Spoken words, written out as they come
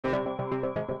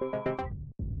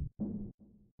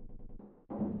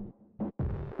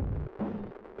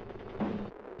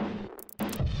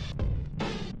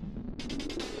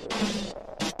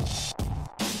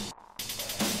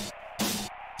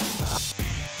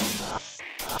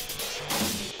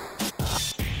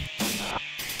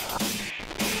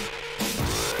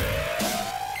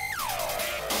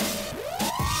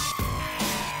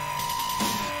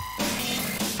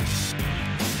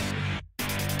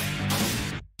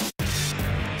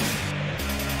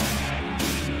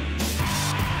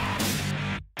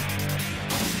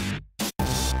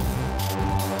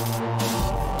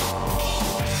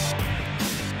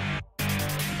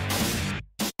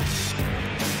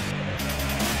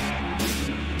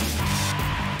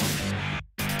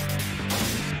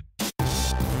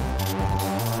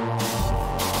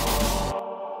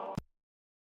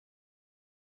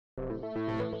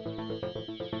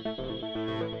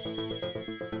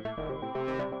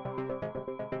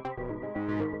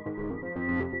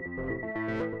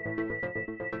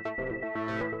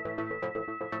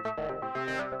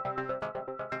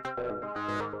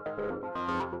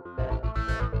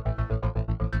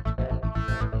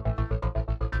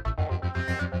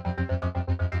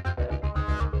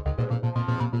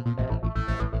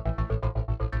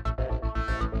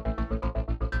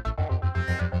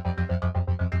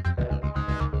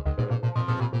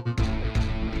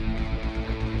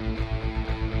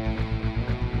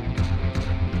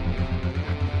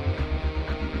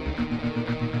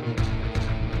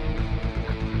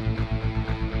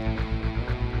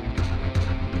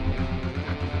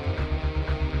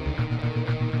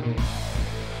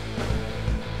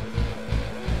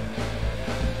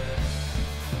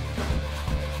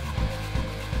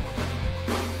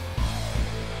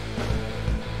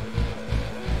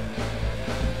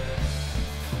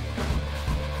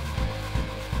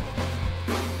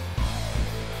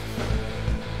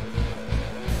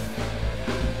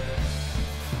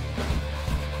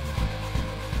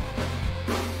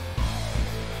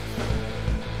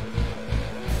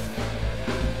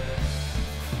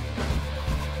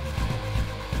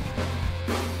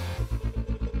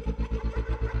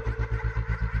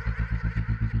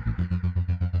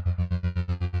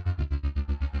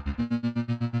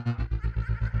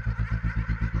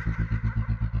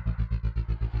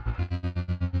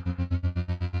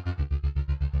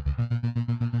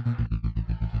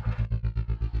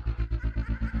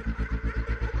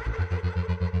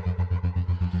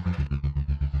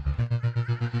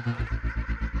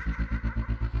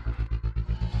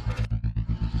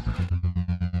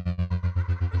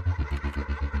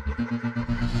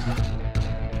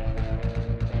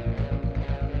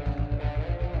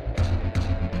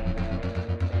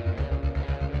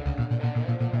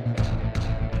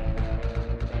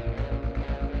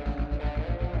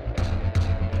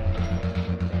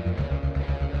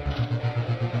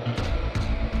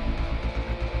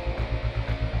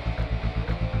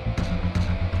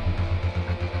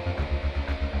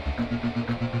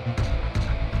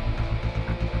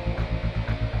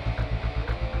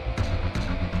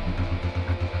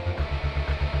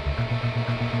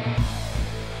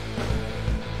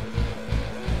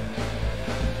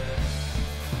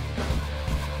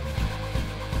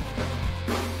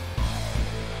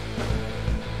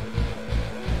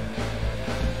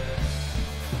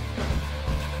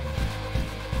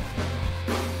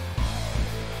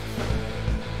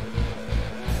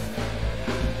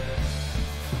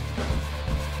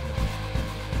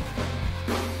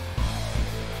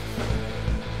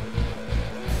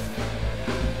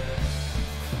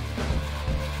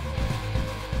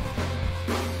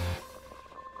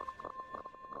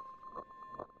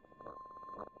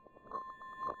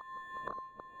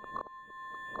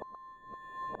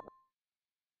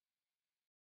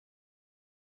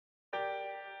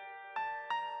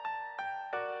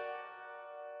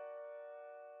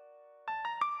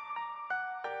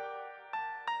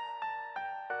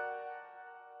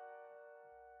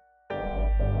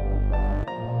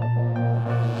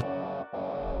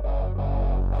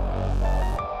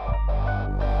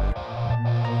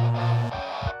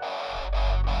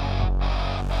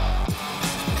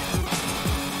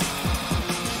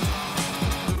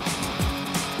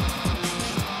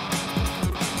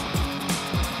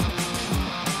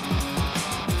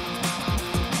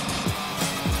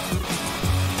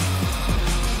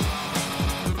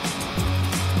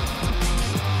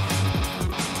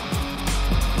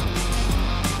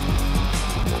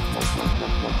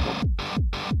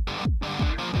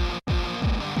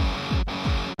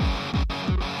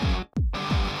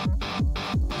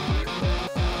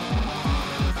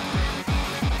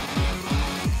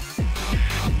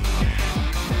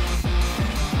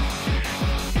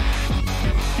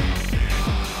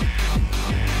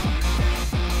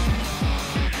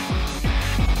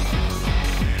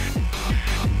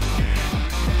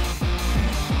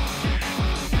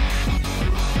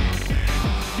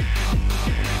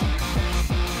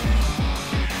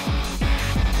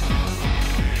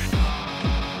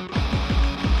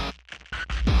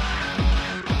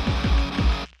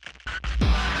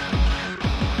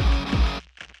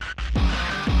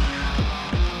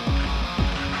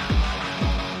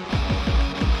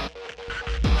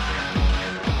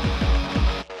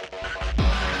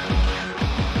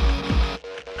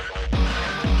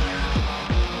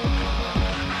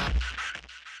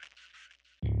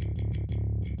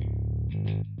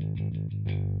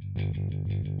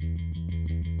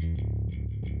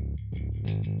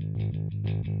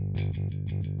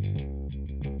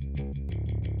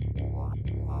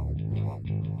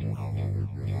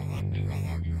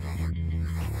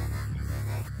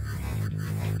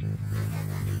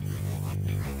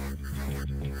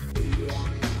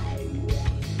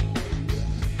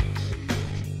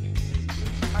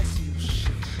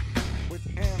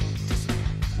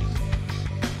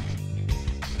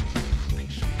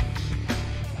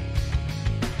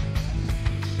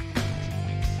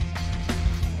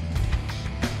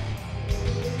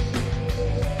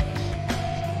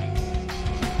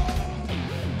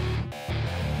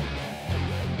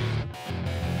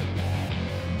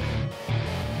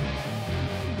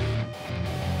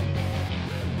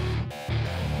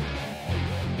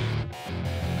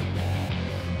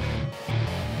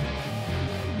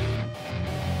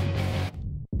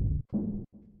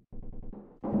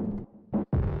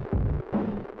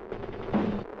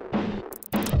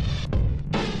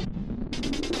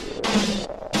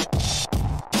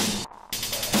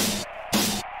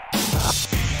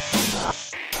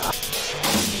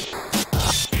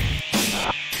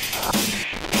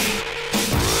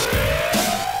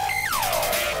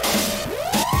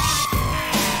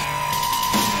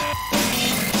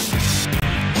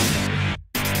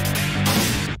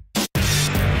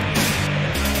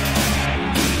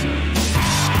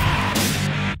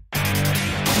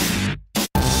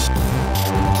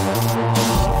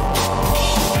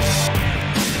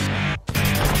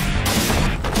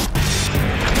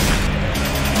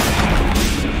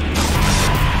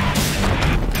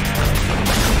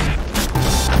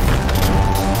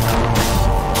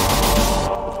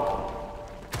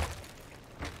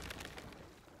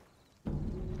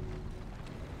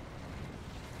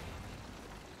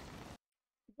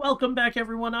Welcome back,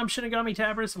 everyone. I'm Shinigami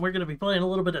Tabris, and we're going to be playing a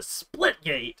little bit of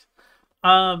Splitgate.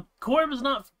 Corb is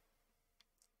not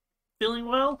feeling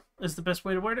well, is the best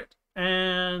way to word it.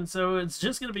 And so it's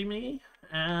just going to be me.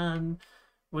 And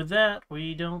with that,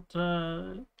 we don't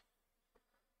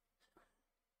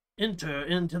enter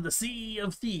into the Sea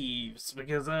of Thieves,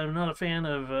 because I'm not a fan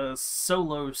of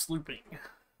solo slooping.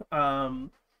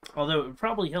 Although it would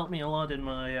probably help me a lot in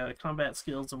my combat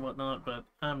skills and whatnot, but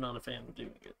I'm not a fan of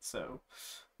doing it. So,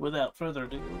 without further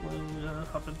ado, we'll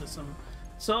hop into some...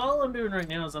 So all I'm doing right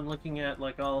now is I'm looking at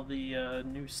like all the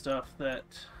new stuff that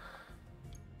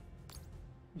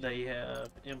they have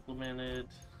implemented.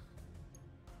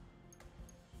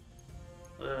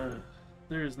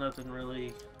 There's nothing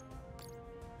really...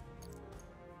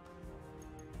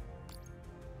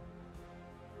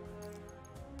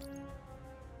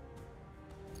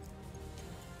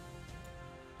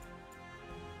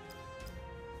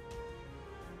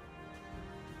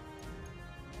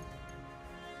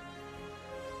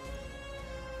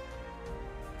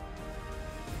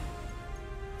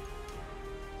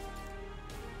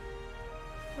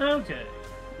 Okay,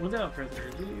 without further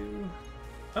ado...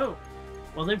 Oh,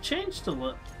 well they've changed a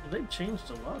lot. They've changed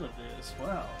a lot of this.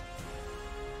 Wow.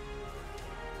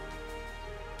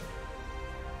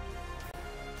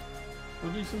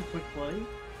 We'll do some quick play.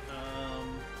 No.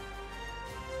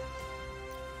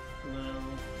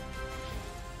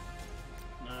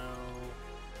 No.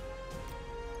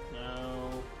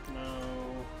 No.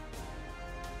 No.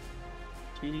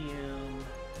 TDM.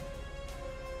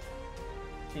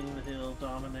 King of the Hill,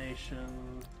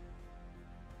 Domination,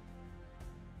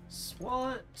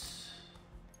 SWAT,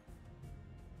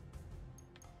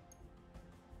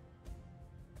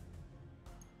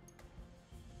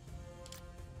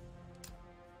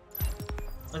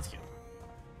 let's go.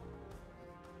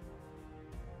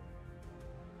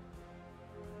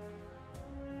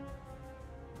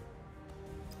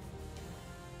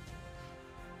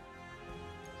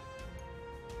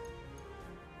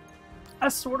 I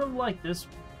sort of like this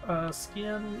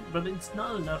skin, but it's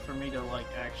not enough for me to like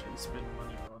actually spend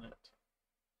money on it.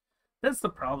 That's the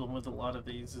problem with a lot of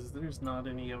these, is there's not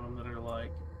any of them that are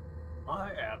like,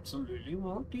 I absolutely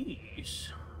want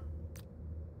these.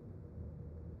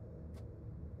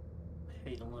 I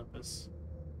hate Olympus.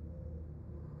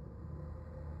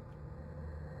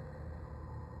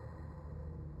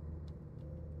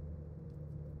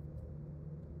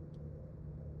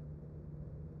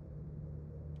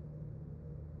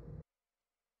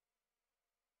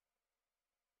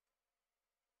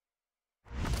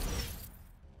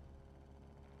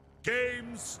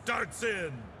 Game starts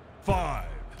in 5,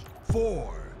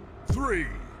 4, 3,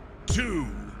 2,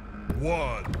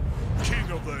 1.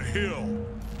 King of the Hill.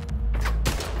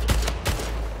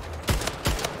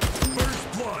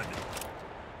 First blood.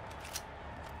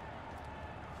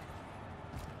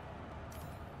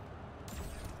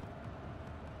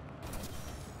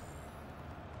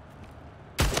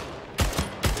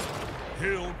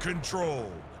 Hill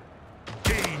control.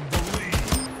 Gain the lead.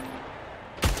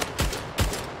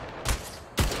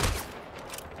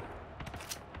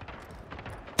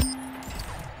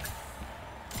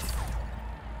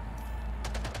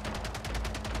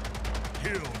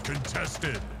 Hill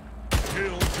contested.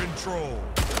 Hill control.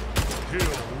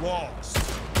 Hill lost.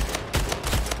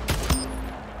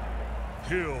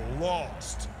 Hill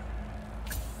lost.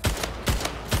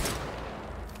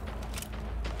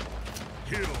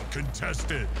 Hill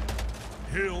contested.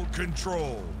 Hill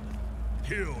control.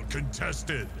 Hill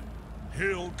contested.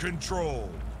 Hill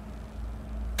control.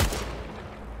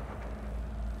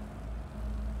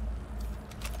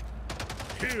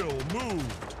 Hill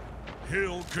moved.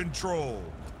 Hill control.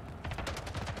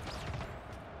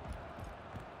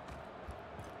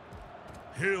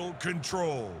 Hill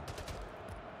control.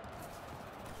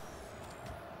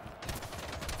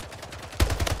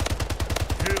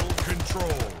 Hill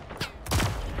control.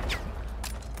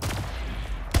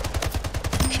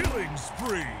 Killing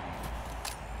spree.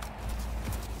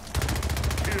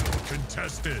 Hill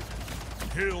contested.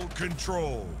 Hill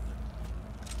control.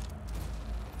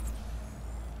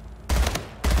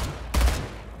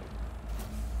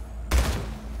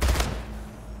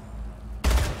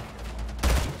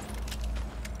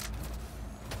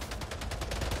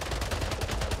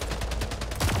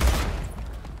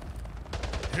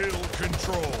 Hill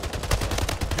control.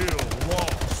 Hill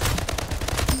lost.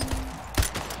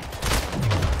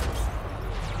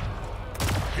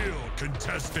 Hill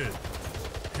contested.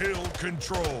 Hill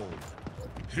controlled.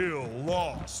 Hill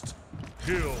lost.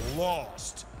 Hill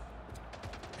lost.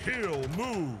 Hill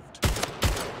moved.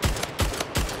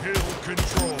 Hill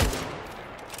controlled.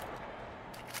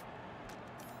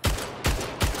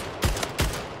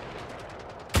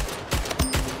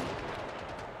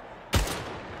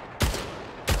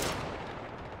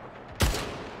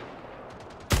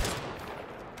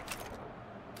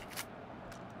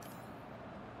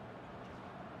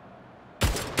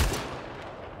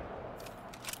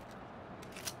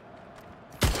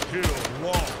 Hill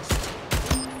lost.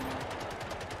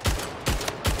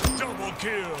 Double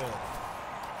kill.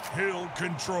 Hill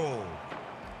controlled.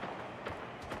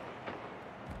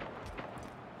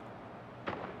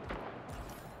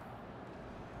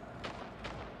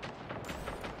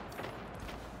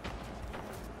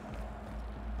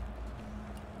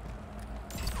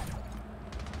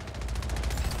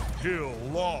 Hill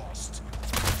lost.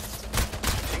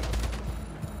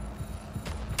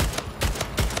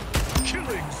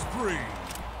 Killing spree.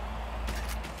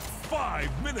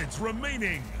 5 minutes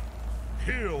remaining.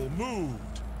 Hill moved.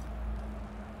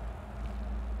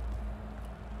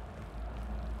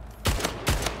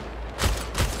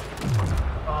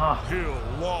 Hill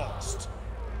lost.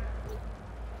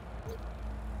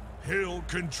 Hill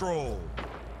controlled.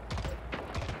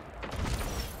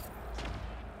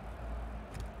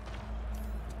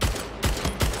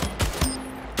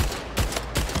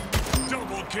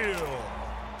 Double kill.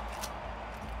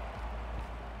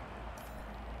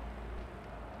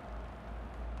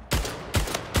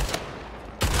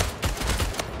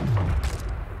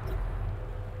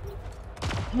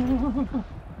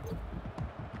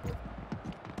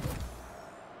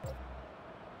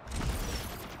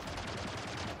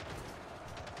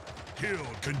 Hill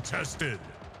contested.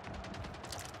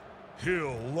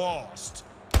 Hill lost.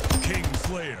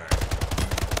 Kingslayer.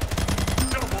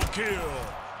 Double kill.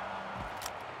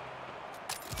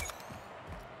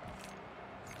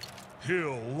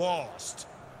 Hill lost.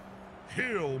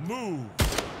 Hill moved.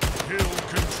 Hill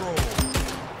controlled.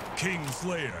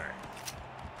 Kingslayer.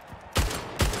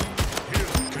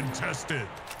 Hill contested.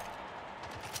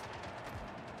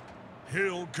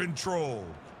 Hill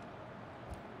controlled.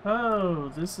 Oh,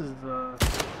 this is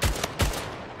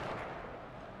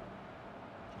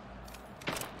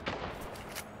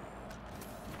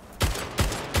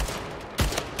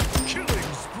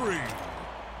Killing spree.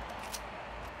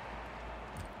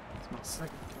 it's my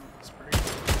second killing spree.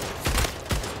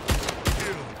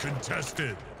 Hill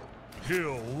contested.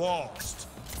 Hill lost.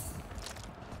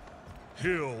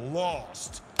 Hill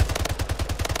lost.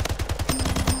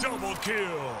 Double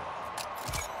kill.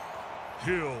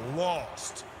 Hill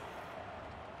lost.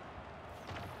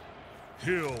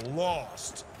 Hill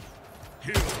lost.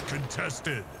 Hill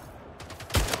contested.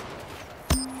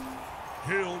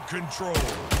 Hill controlled.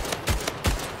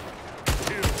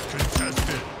 Hill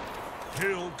contested.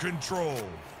 Hill controlled.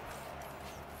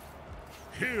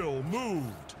 Hill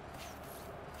moved.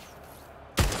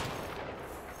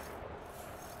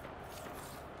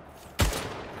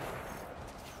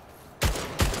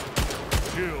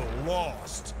 Hill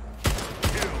lost.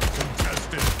 Hill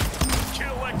contested.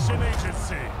 Kill action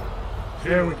agency.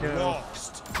 There we Hill go.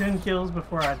 lost. 10 kills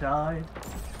before I died.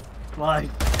 Like,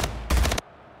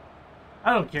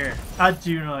 I don't care. I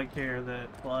do not care that,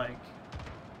 like,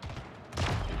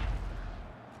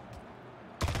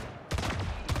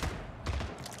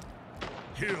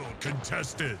 Hill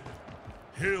contested.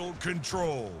 Hill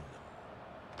controlled.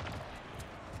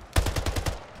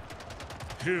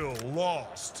 Hill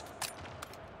lost.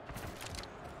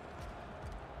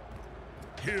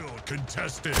 Hill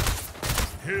contested.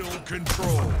 Hill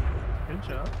controlled. good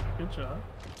job. Good job.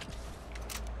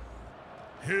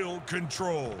 Hill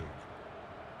controlled.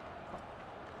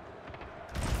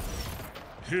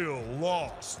 Hill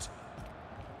lost.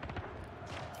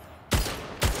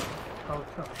 Oh,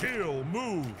 come on. Hill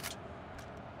moved.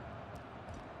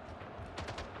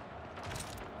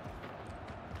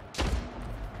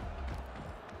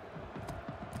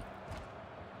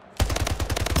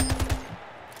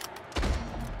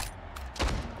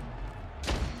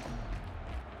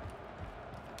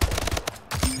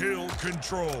 Hill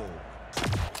controlled.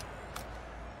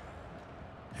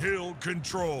 Hill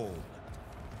controlled.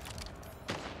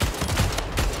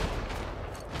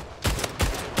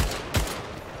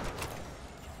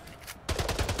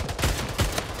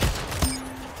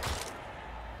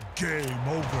 Game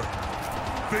over.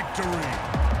 Victory.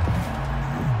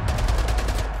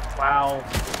 Wow.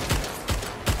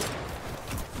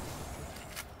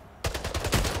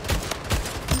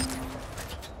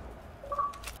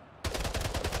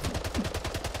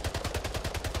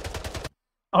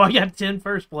 Oh, I got 10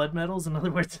 first blood medals, in other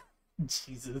words.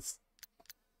 Jesus.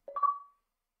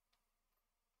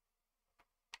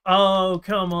 Oh,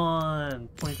 come on.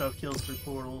 25 kills through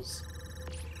portals.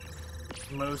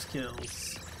 Most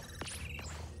kills.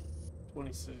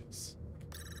 26.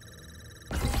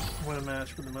 Win a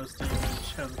match with the most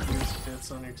damage. Have the fewest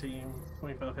hits on your team.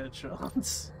 25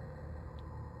 headshots.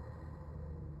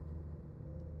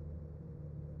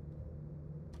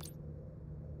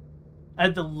 I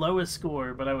had the lowest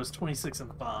score, but I was 26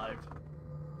 and 5.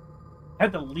 I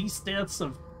had the least deaths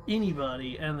of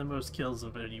anybody and the most kills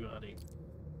of anybody.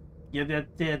 Yeah,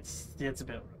 that's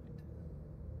about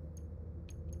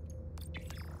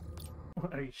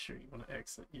right. Are you sure you want to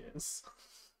exit? Yes.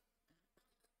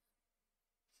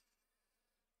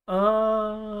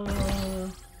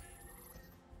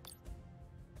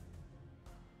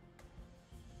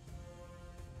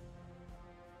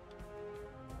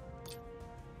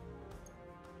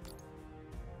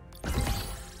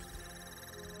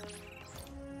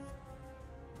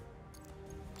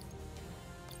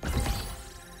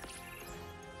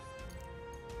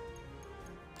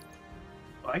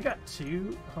 I got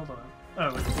two. Hold on.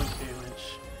 Oh, it's one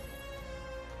damage.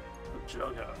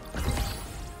 Jugger.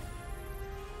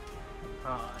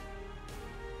 Hi.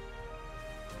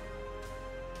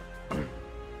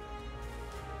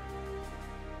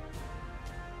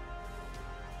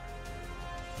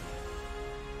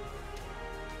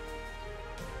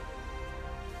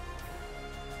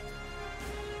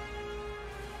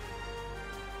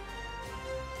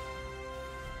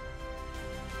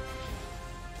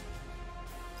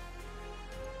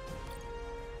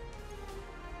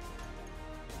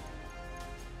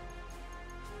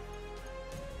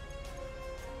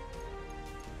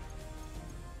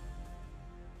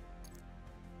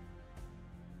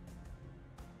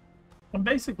 I'm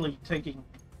basically taking.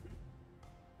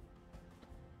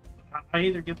 I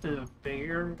either get the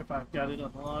bear if I've got it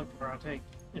unlocked, or I take.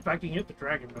 If I can get the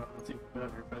dragon bone, it's even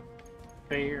better. But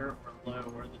bear or low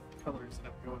are the colors that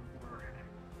I'm going for.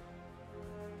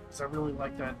 Because I really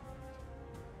like that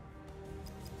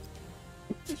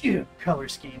color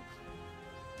scheme.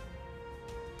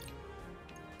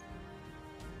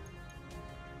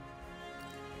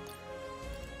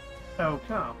 Oh,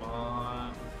 come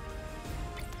on.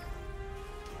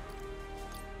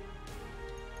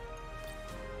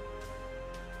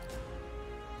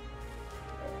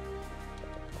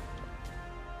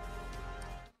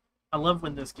 I love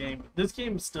when this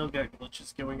game's still got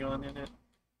glitches going on in it.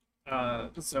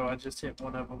 So I just hit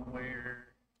one of them where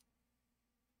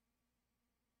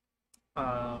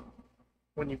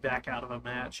when you back out of a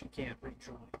match, you can't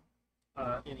rejoin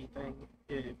anything.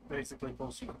 It basically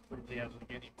pulls you completely out of the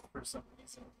game for some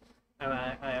reason. And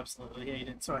I absolutely hate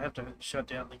it, so I have to shut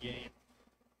down the game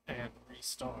and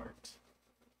restart.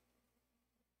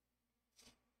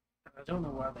 And I don't know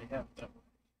why they have that.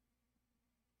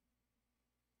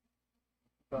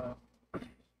 But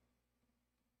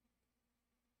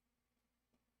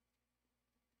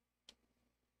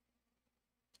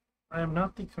I am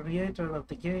not the creator of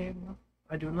the game.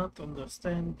 I do not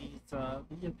understand these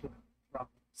weird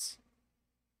problems.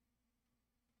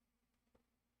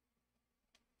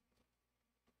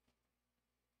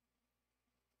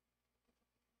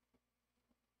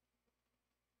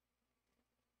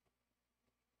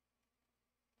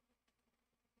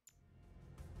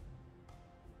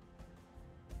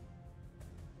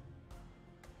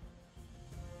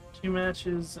 Two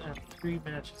matches and 3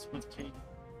 matches with Katie.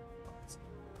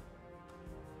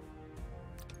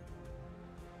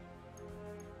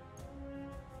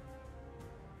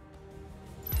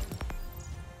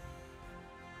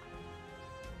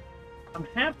 I'm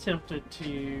half tempted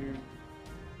to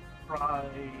try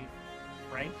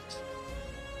ranked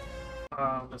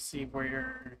to see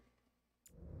where.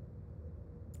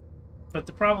 But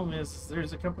the problem is,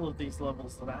 there's a couple of these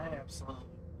levels that I absolutely.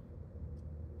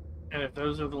 And if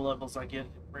those are the levels I get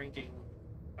ranking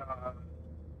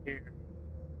here.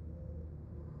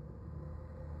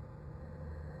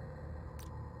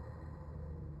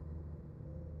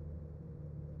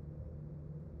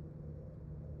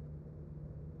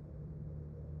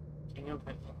 King of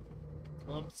Hitler.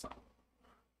 Club Song.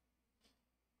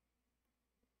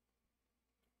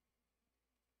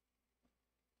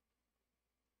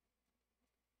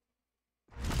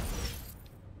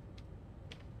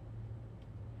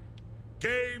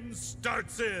 Game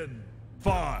starts in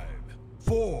 5,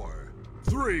 4,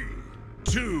 3,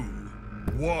 2,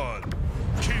 1.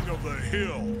 King of the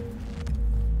Hill.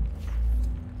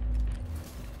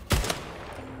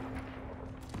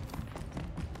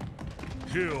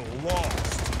 Hill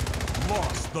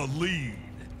lost the lead.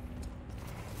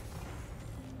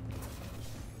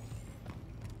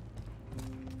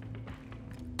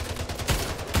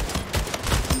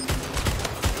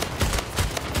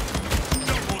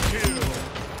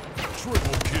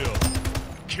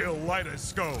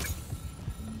 Kaleidoscope.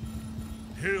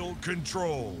 Hill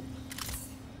control.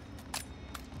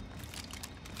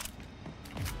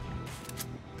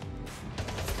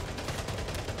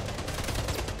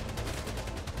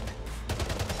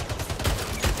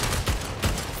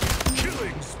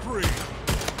 Killing spree.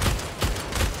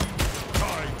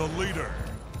 Tied the leader.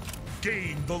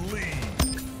 Gained the lead.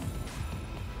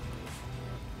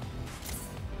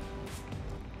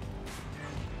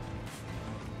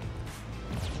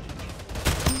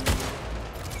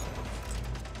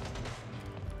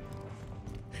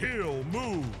 Hill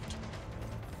moved.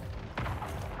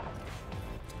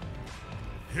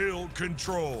 Hill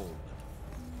controlled.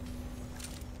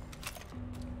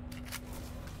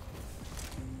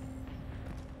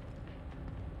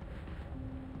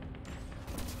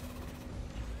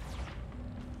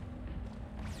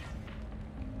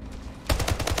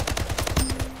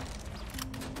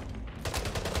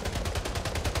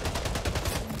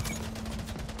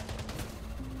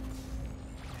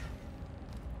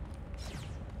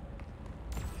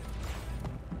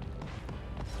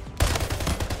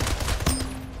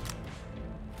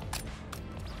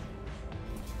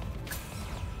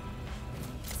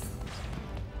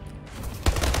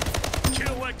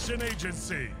 Election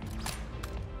Agency.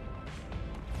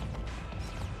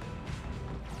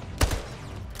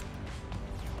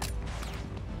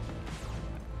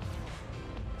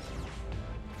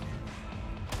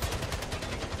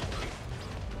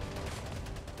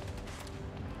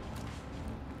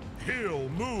 Hill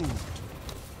moved.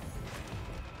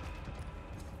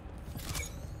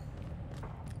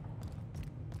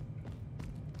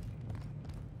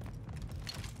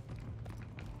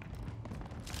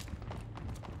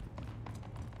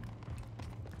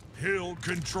 Hill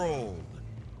controlled.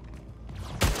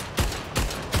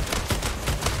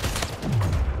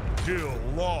 Hill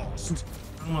lost.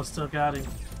 Almost still got him.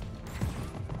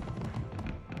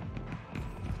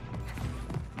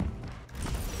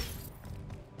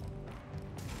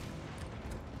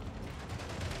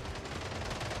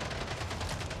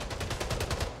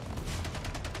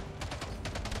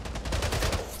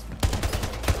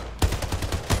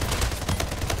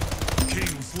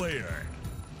 Kingslayer.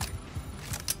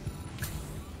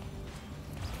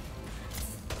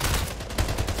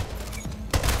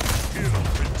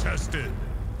 Contested.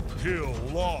 Hill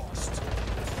lost.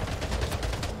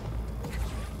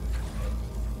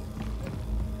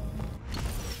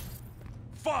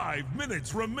 Five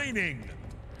minutes remaining.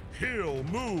 Hill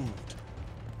moved.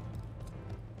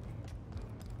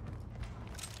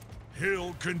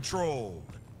 Hill controlled.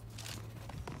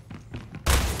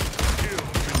 Hill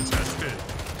contested.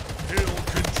 Hill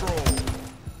controlled.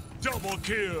 Double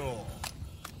kill.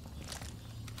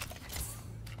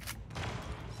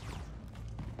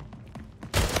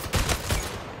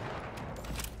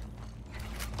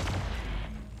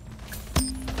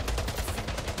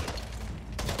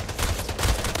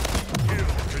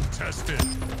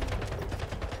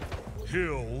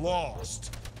 Hill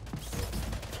lost.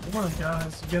 Come on,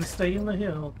 guys. You gotta stay in the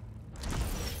hill.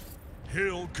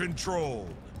 Hill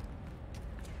controlled.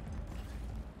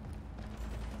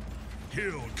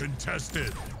 Hill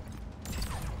contested.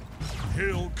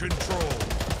 Hill controlled.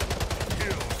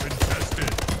 Hill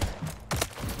contested.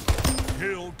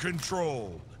 Hill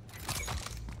controlled.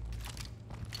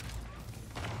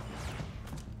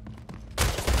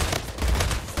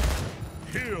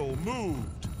 Hill moved.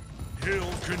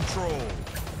 Hill controlled.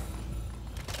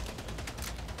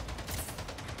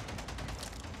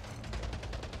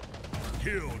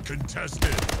 Hill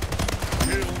contested.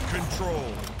 Hill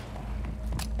controlled.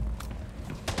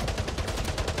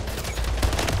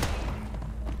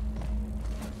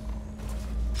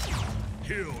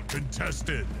 Hill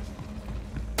contested.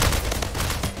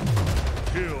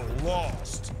 Hill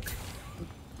lost.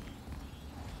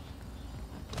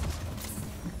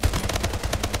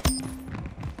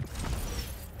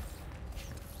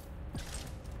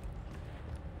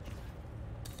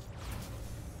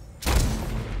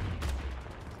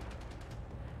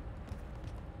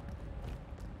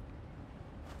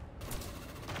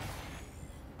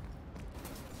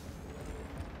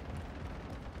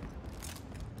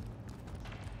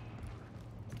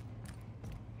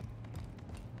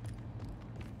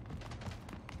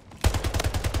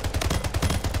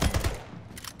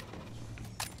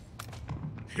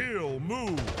 Hill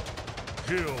moved.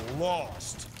 Hill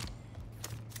lost.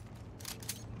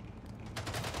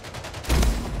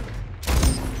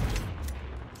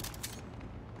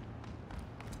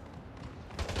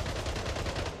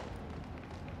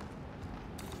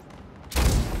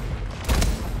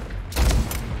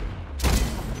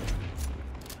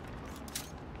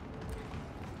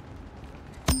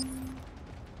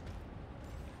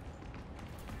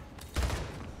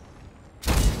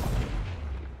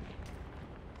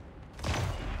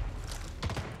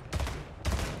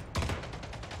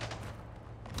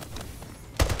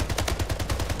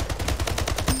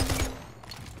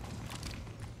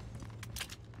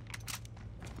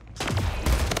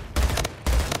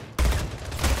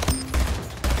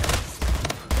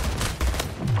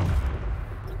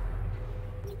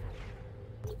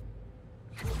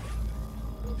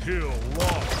 Hill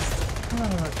lost.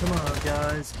 Oh, come on,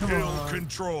 guys. Come Hill on.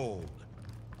 controlled.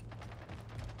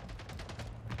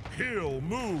 Hill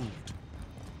moved.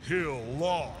 Hill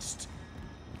lost.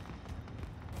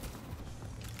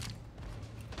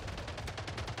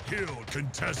 Hill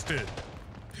contested.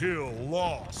 Hill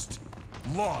lost.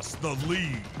 Lost the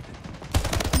lead.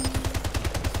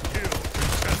 Hill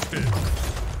contested.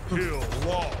 Hill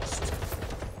lost.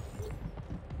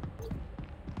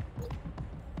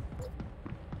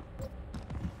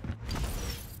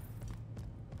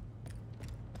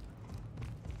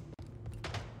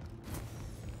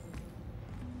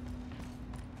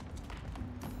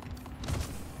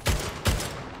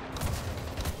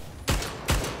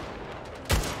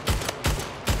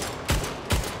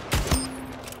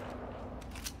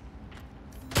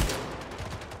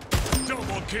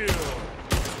 Double kill.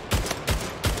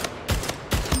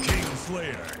 King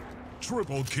Slayer.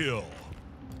 Triple kill.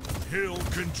 Hill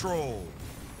control.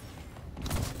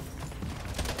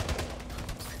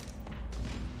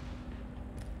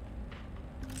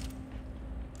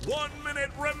 One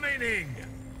minute remaining.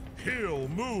 Hill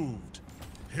moved.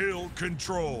 Hill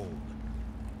controlled.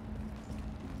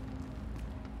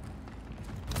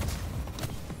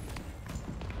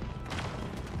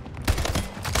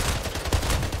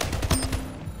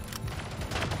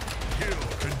 Hill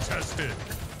contested.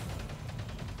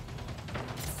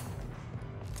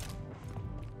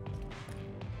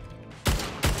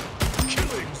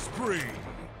 Killing spree.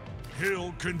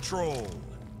 Hill controlled.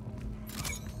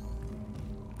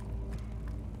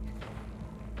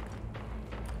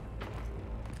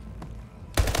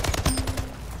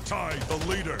 Tied the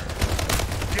leader.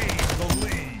 Gained the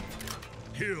lead.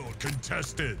 Hill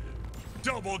contested.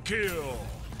 Double kill.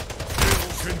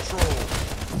 Hill control.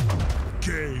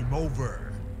 Game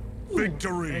over.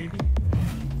 Victory. Baby.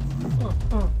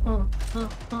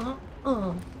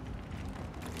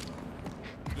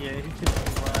 Yeah, he killed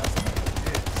me last.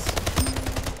 Yes.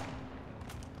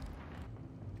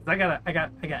 I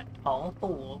got all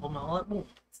four of them all at once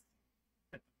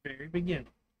at the very beginning.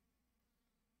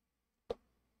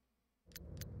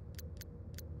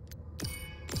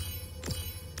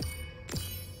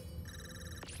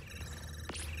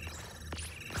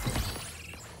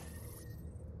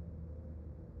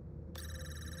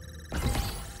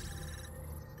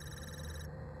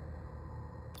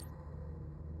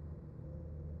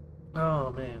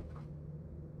 Oh man.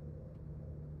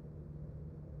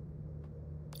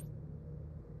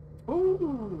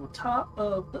 Ooh, top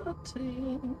of the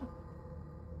team.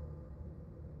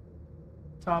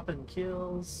 Top in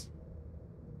kills.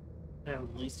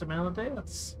 And least amount of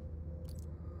deaths.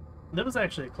 That was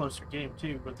actually a closer game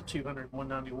too, with the 200 and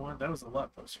 191. That was a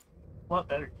lot closer. A lot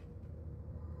better.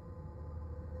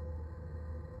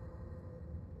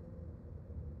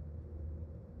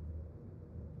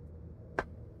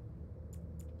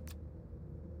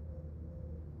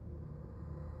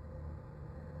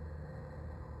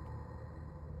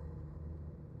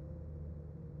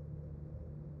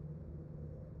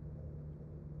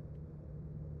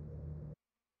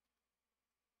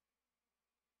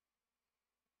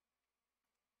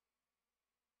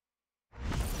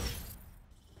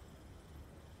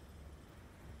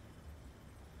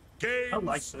 I Game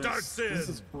like starts this. in This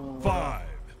is cool. 5,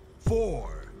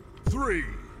 4, 3,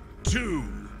 2,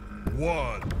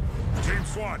 1. Team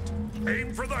SWAT,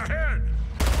 aim for the head.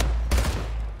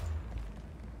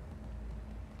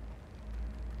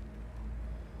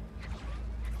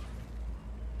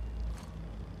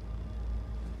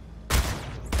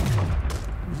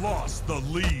 Lost the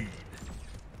lead.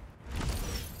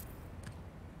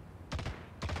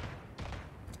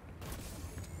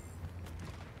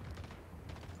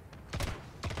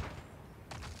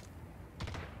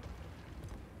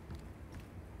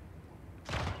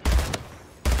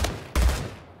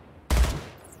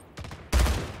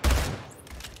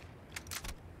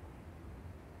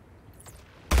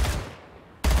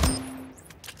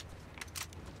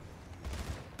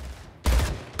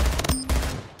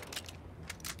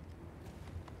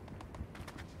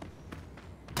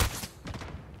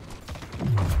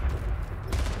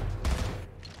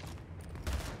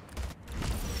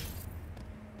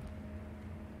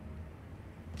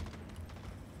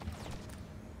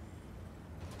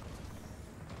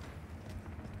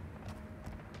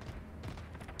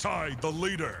 Tied the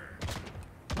leader.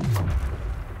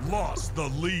 Lost the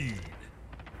lead.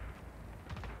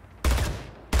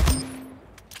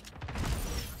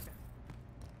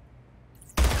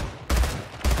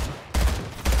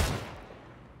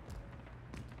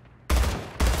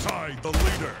 Tied the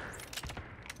leader.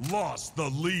 Lost the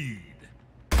lead.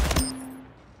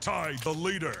 Tied the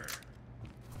leader.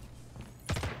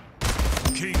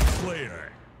 King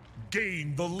Slayer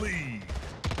gained the lead.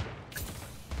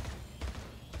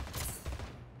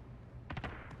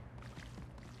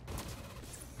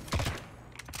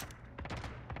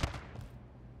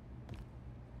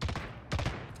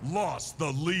 lost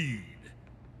the lead.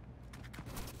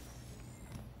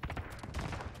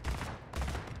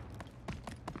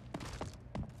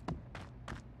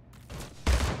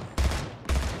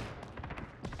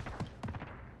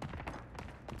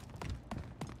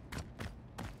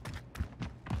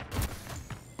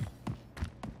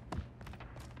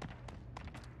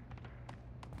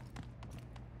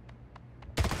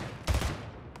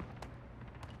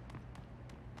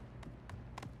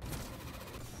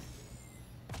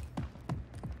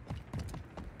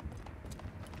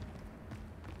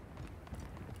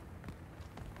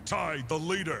 Tied the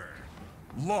leader.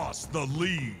 Lost the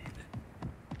lead.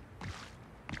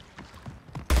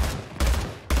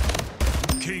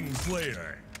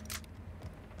 Kingslayer.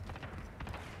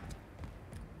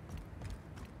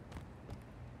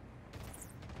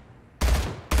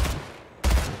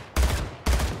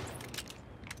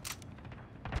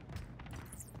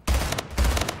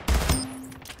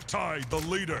 Tied the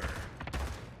leader.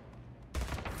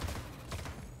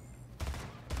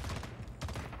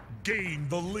 Gained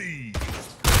the lead.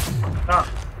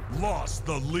 Lost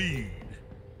the lead.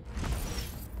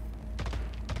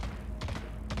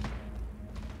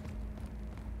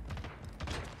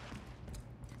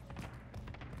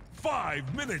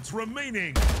 Five minutes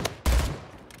remaining.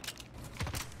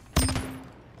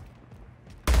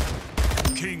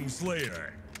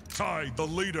 Kingslayer tied the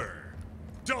leader.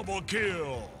 Double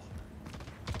kill.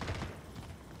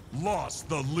 Lost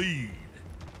the lead.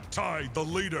 Tied the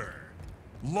leader.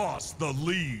 Lost the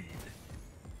lead.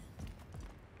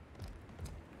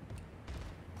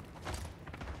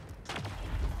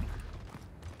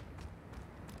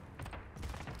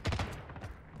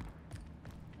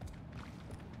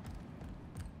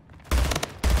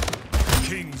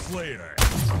 Kingslayer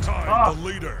tied the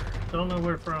leader. Don't know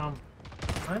where from.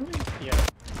 I mean, yeah.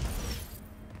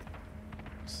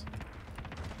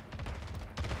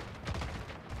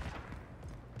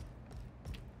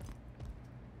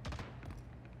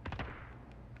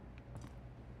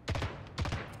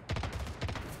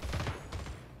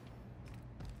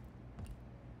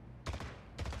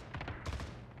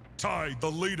 Tied the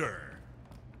leader.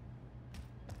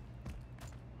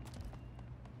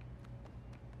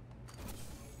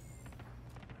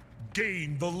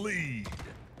 Gained the lead.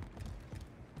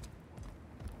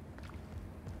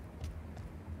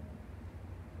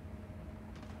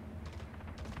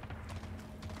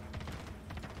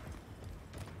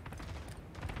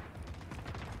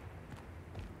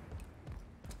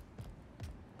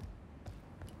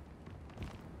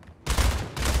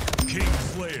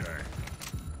 Kingslayer.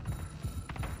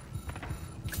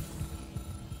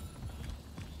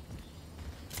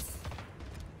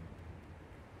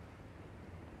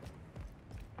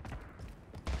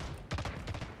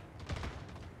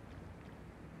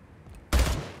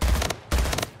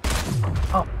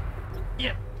 Oh,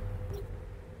 yeah.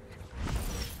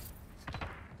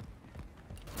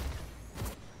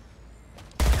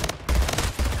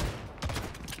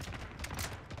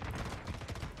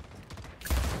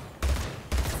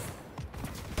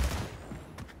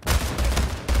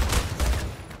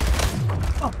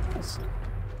 Oh, nice.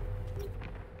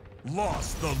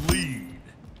 Lost the lead.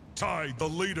 Tied the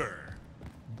leader.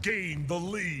 Gained the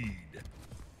lead.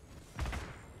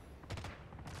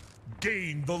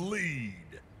 Gained the lead.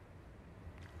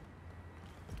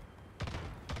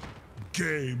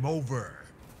 Game over.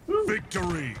 Woo.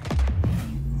 Victory.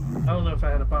 I don't know if I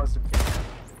had a positive kick.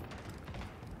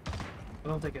 I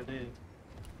don't think I did.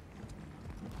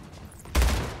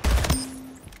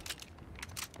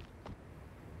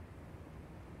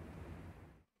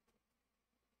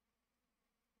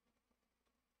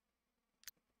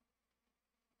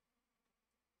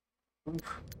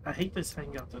 Oof. I hate this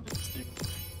hang up that it's doing.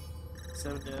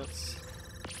 7 deaths.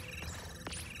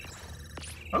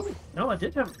 Oh, no, I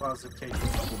did have a positive case.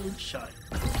 Holy shite.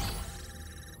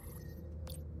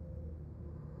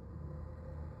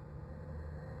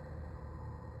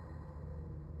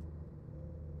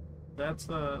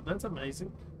 That's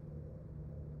amazing.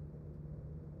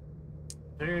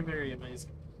 Very, very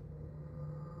amazing.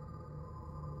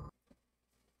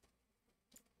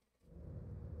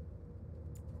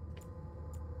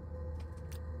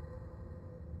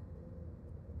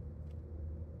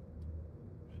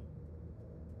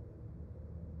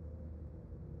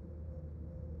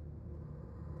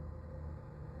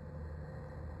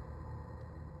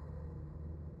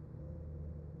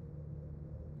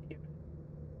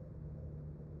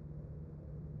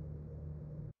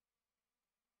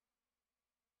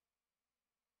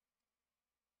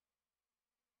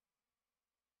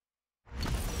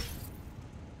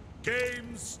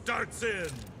 Game starts in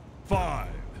 5,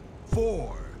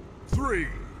 4, 3,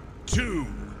 2,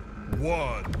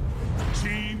 one.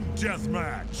 Team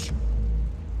deathmatch.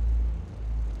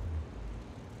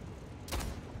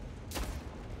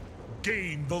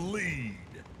 Gain the lead.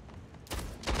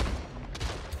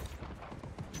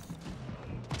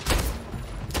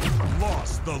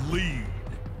 Lost the lead.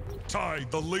 Tied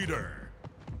the leader.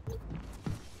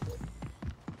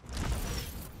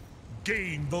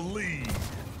 Gain the lead.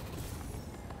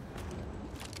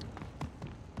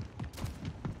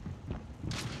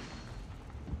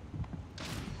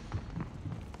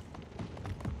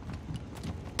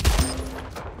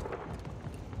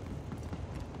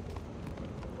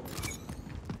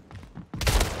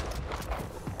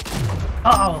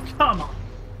 Oh, come on.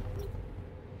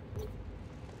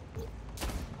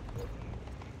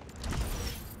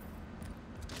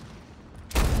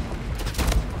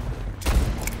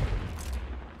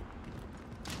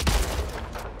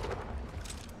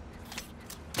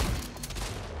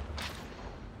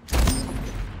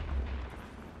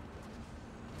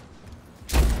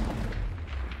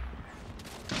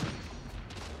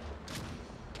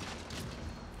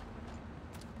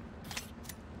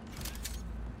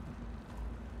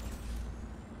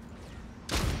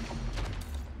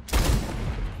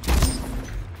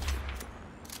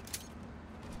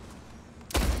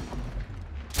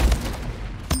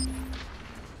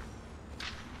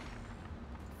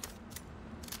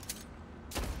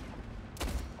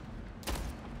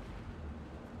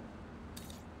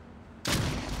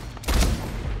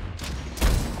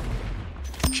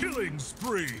 Killing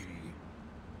spree.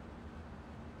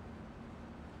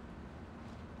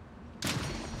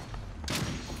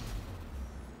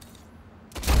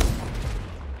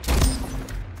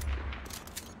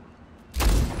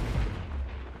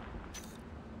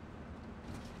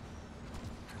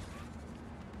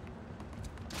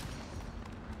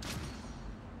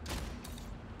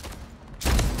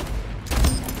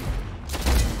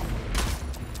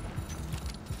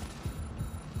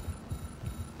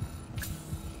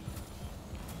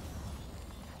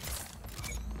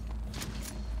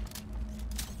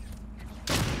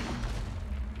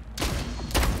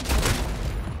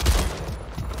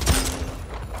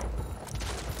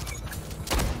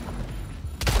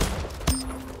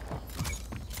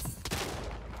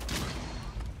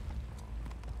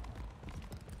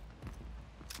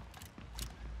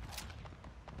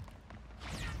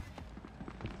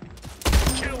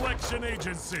 Election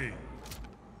Agency.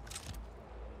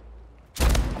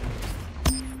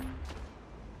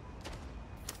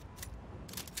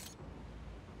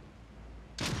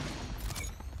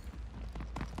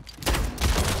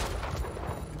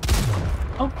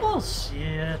 Oh,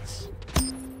 bullshit.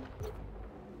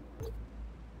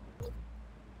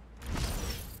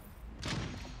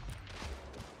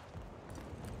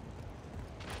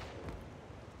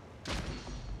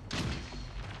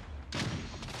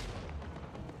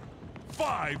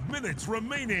 Five minutes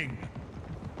remaining.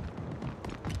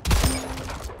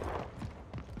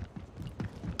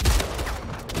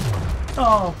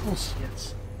 Oh,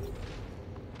 bullshit.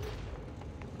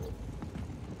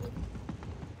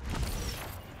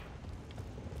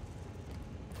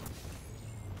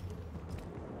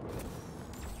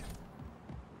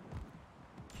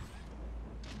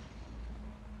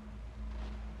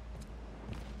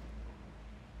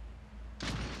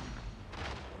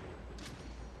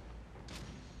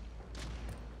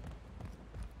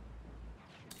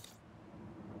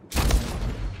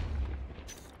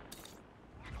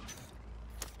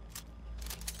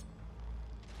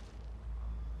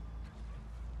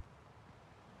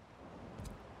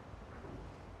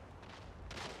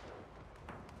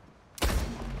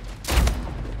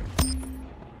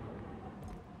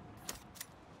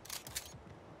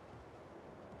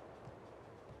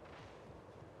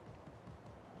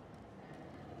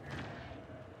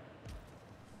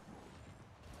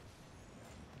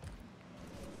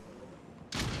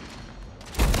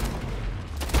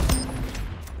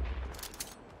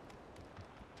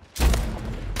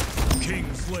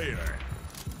 Kingslayer.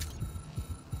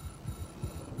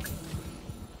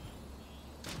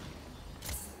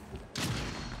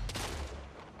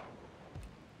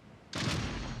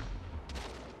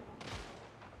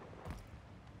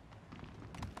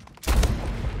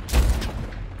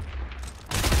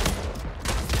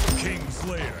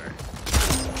 Kingslayer.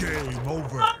 Game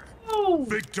over. Oh!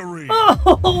 Victory.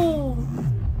 Oh!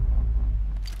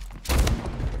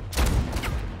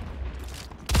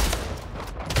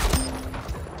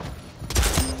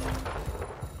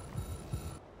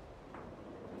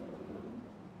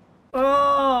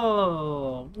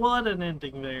 Oh, what an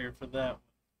ending there for that one.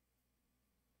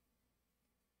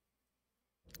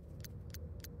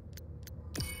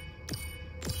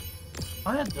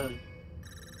 I had to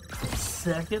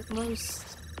second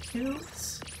most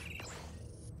kills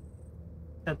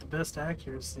at the best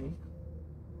accuracy.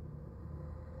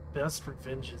 Best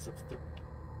revenges of the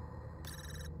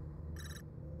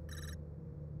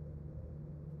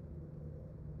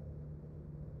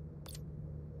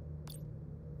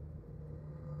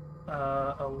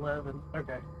 11.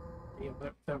 Okay. Damn,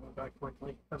 that went back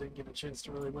quickly. I didn't get a chance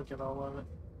to really look at all of it.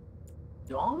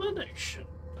 Domination.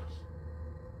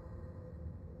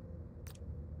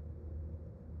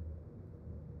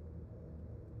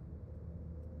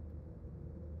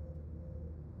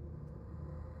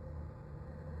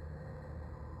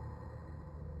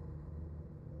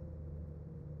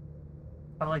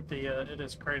 I like the, it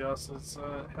is Kratos'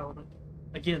 helmet.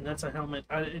 Again, that's a helmet.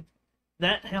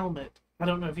 That helmet, I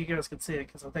don't know if you guys can see it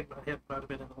because I think my head might have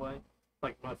been in the way,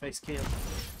 like my face cam.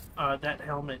 That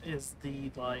helmet is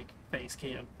the, like, face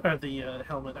cam, or the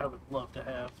helmet I would love to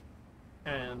have.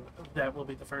 And that will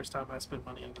be the first time I spend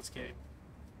money on this game.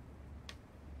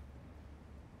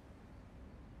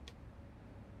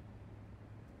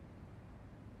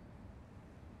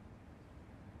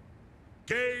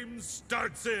 Game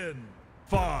starts in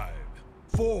 5,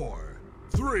 4,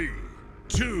 3,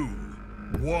 2,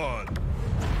 1.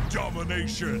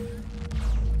 Domination.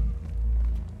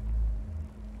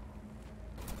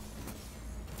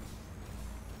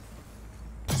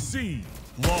 C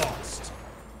lost.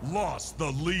 Lost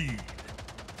the lead.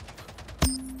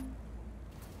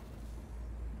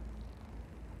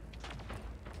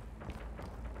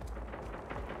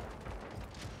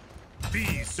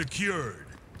 B secured.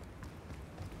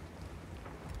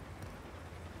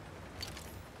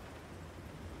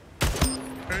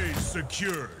 A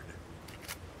secured.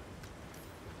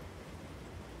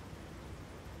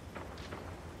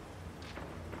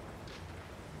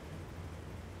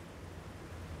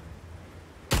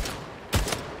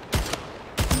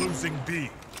 Losing B.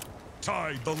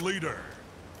 Tied the leader.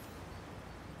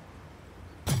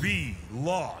 B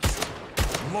lost.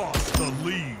 Lost the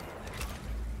lead.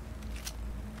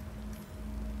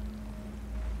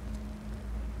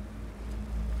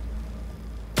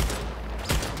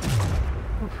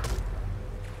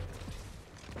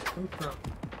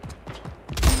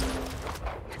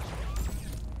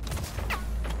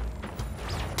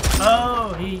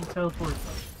 Oh, he teleported.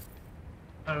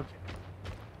 Okay.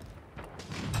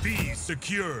 B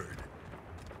secured.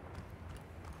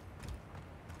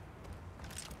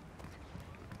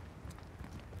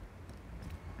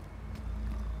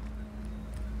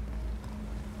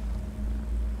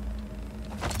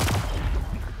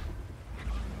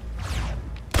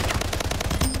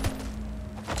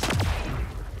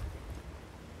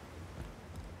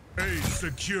 A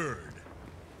secured.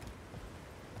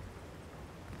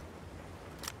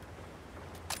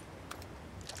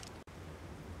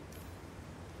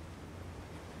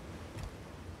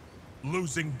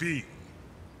 Losing B.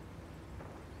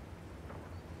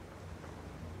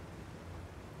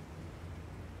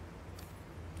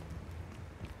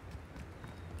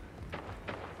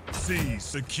 C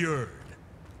secured.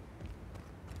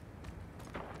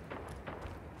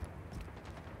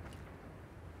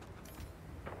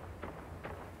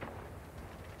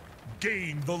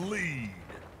 Gain the lead.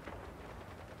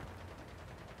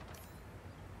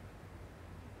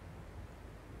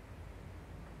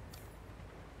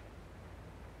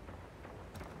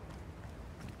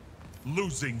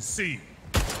 Losing C.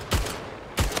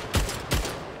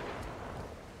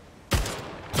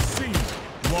 C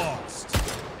lost.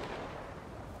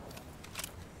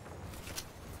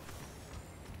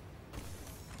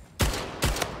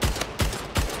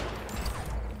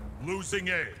 Losing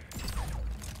A.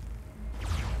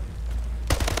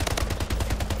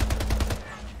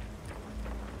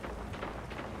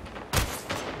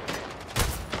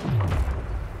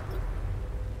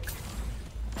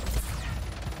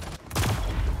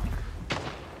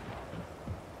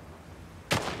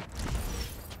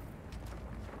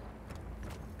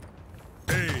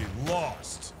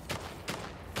 Lost.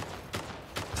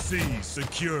 C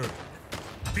secured.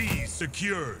 B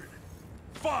secured.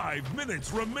 5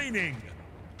 minutes remaining.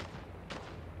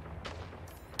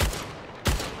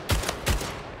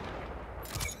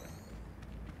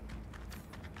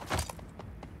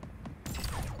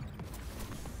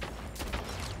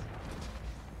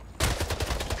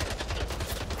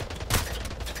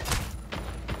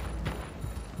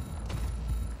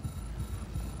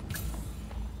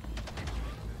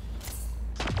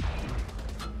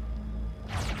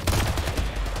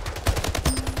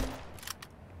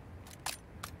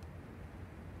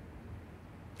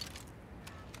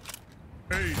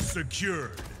 A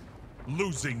secured.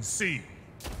 Losing C.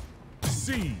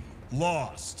 C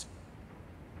lost.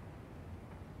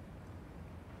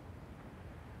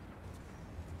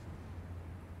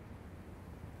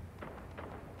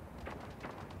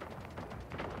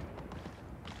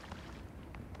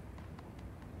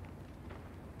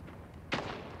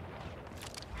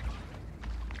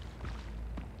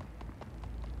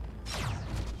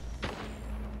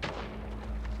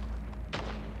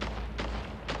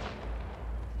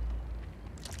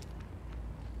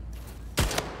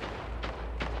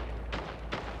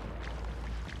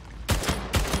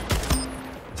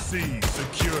 C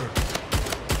secure.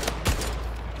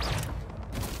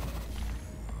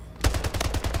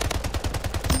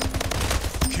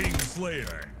 King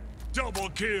Slayer. Double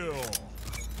kill.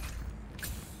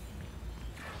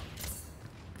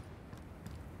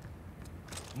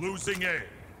 Losing A.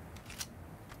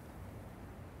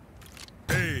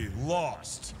 A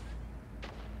lost.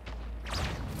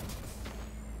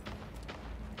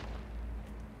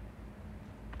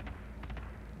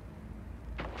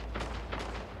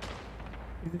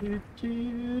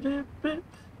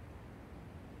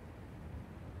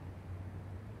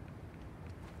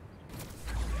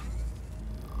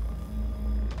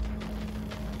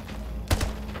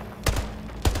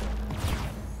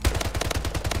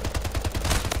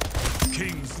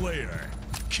 King Slayer,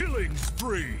 killing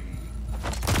spree.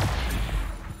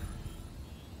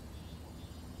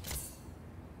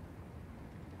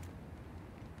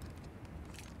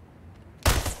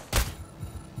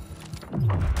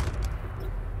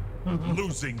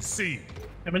 Losing C.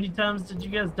 How many times did you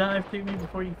guys dive to me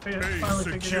before you finally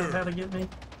figured secure. out how to get me?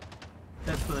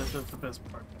 That's the best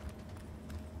part.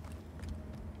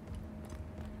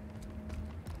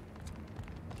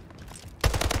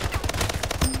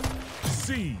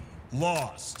 C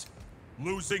lost.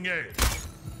 Losing A.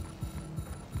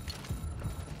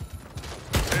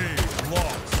 A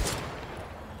lost.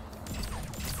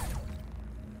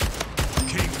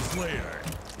 King Slayer.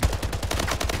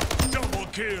 Double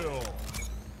kill.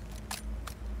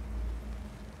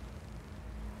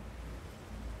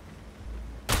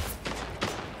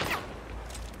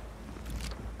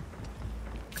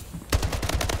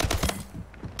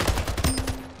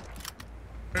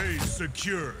 A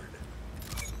secured.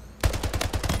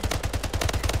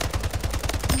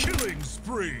 Killing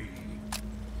spree.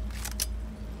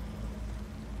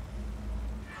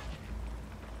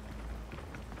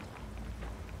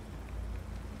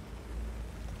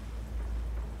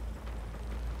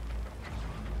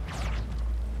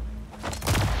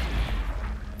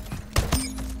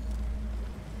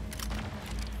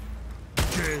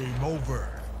 Game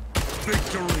over.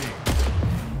 Victory.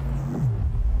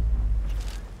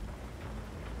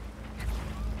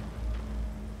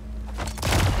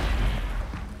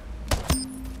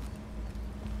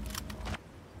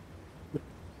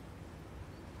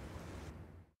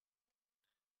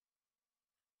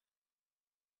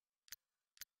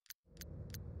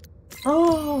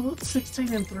 Oh,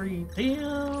 16 and 3.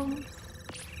 Damn.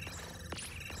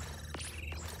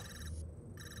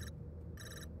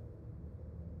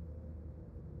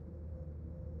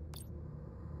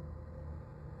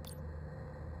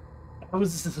 I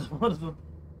was one of them.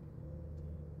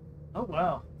 Oh,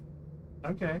 wow.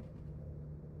 Okay.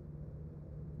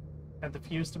 Had the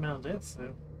fewest amount of deaths,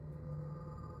 so.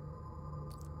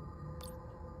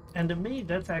 And to me,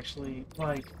 that's actually,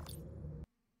 like...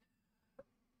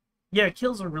 Yeah,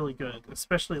 kills are really good,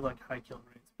 especially, like, high kill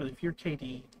rates. But if you're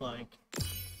KD, like...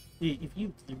 If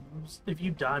you lose, if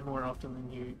you die more often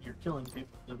than you're killing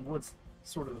people, then what's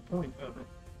sort of the point of it?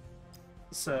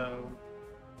 So...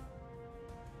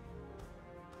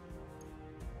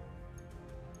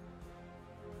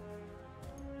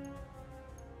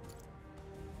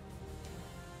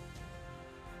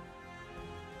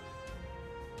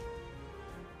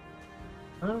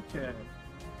 Okay.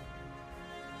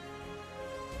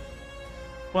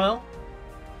 Well,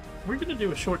 we're gonna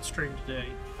do a short stream today.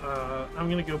 I'm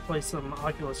gonna go play some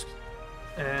Oculus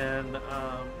and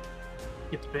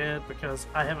get to bed because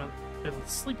I haven't been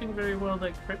sleeping very well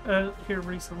here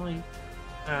recently.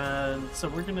 And so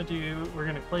we're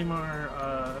gonna claim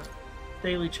our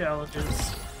daily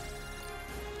challenges.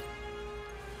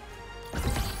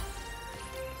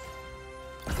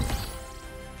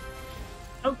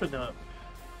 Open up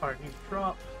our new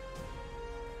drop.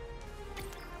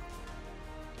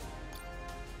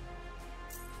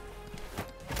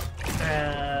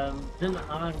 And then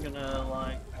I'm gonna,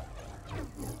 like,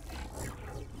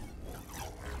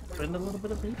 spend a little bit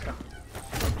of me time.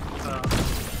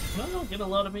 I don't get a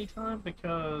lot of me time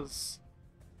because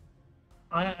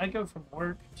I go from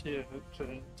work to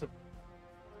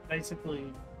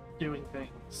basically doing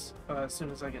things as soon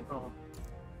as I get home.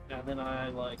 And then I,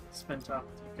 like, spend time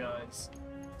with you guys.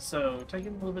 So, taking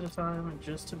a little bit of time and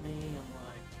just to me, I'm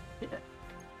like, yeah.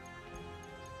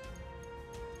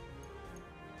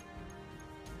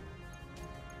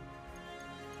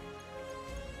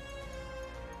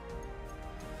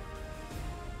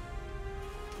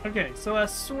 Okay, so I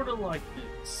sort of like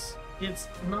this. It's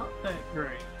not that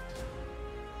great.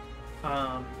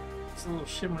 It's a little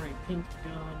shimmery pink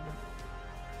gun.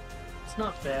 It's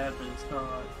not bad, but it's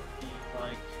not the,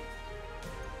 like...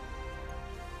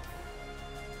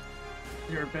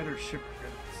 There are better shipper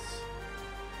guns.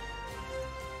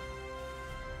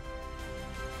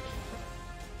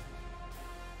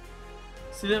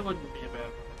 See, that wouldn't be a bad one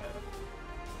to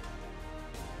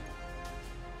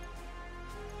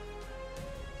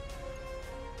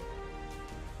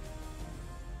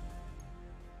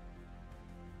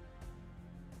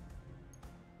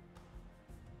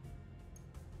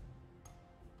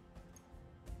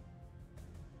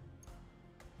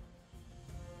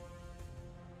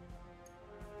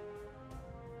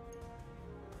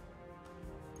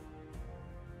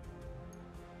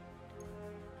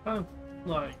have.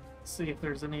 Like, see if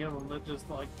there's any of them that just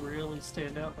like really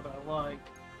stand out that I like.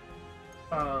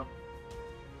 Um,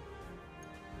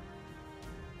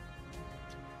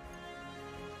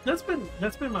 that's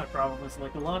been my problem. Is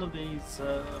like a lot of these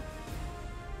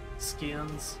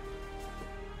skins,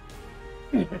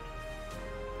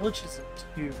 which isn't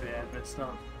too bad, but it's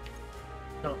not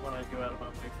what I go out of my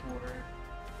way for.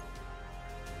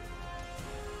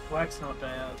 Black's not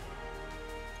bad.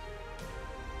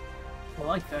 I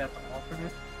like that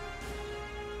alternate.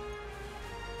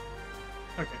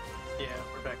 Okay, yeah,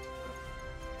 we're back to that.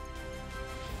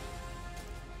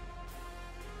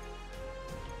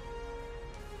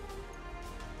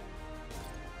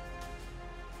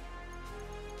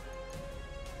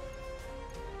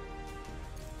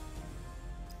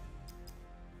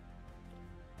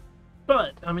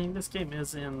 But, I mean, this game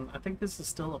is in, I think this is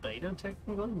still a beta,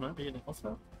 technically, might be an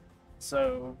alpha.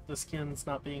 So, the skin's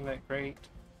not being that great.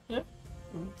 Yeah,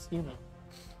 it's, you know.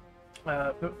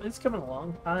 But it's coming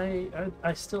along.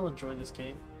 I still enjoy this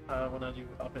game when I do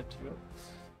hop into it.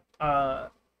 I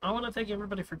want to thank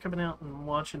everybody for coming out and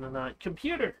watching tonight.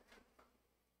 Computer!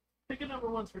 Pick a number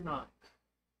 1 through 9.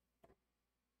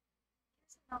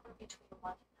 Here's a number between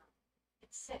 1 and 9.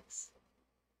 It's 6.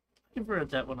 I've read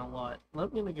that one a lot.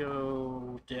 Let me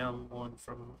go down 1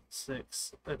 from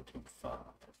 6 and do 5.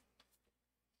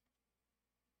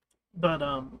 But,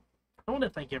 I want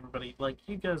to thank everybody. Like,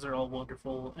 you guys are all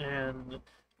wonderful, and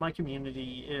my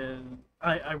community is...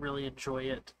 I really enjoy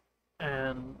it,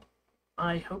 and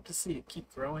I hope to see it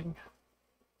keep growing,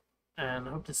 and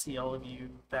I hope to see all of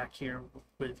you back here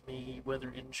with me,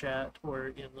 whether in chat or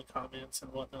in the comments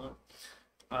and whatnot.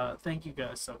 Thank you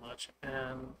guys so much,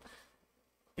 and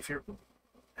if you're...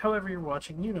 However you're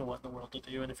watching, you know what in the world to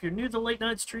do. And if you're new to late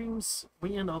night streams,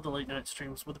 we end all the late night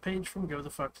streams with a page from Go the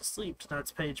Fuck to Sleep.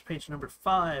 Tonight's page number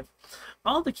 5.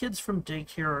 All the kids from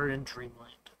daycare are in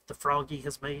dreamland. The froggy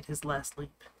has made his last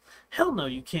leap. Hell no,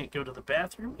 you can't go to the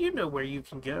bathroom. You know where you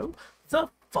can go. The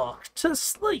fuck to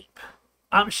sleep.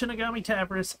 I'm Shinigami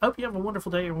Tabris. Hope you have a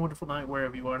wonderful day or a wonderful night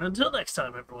wherever you are. And until next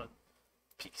time, everyone,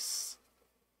 peace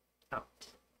out.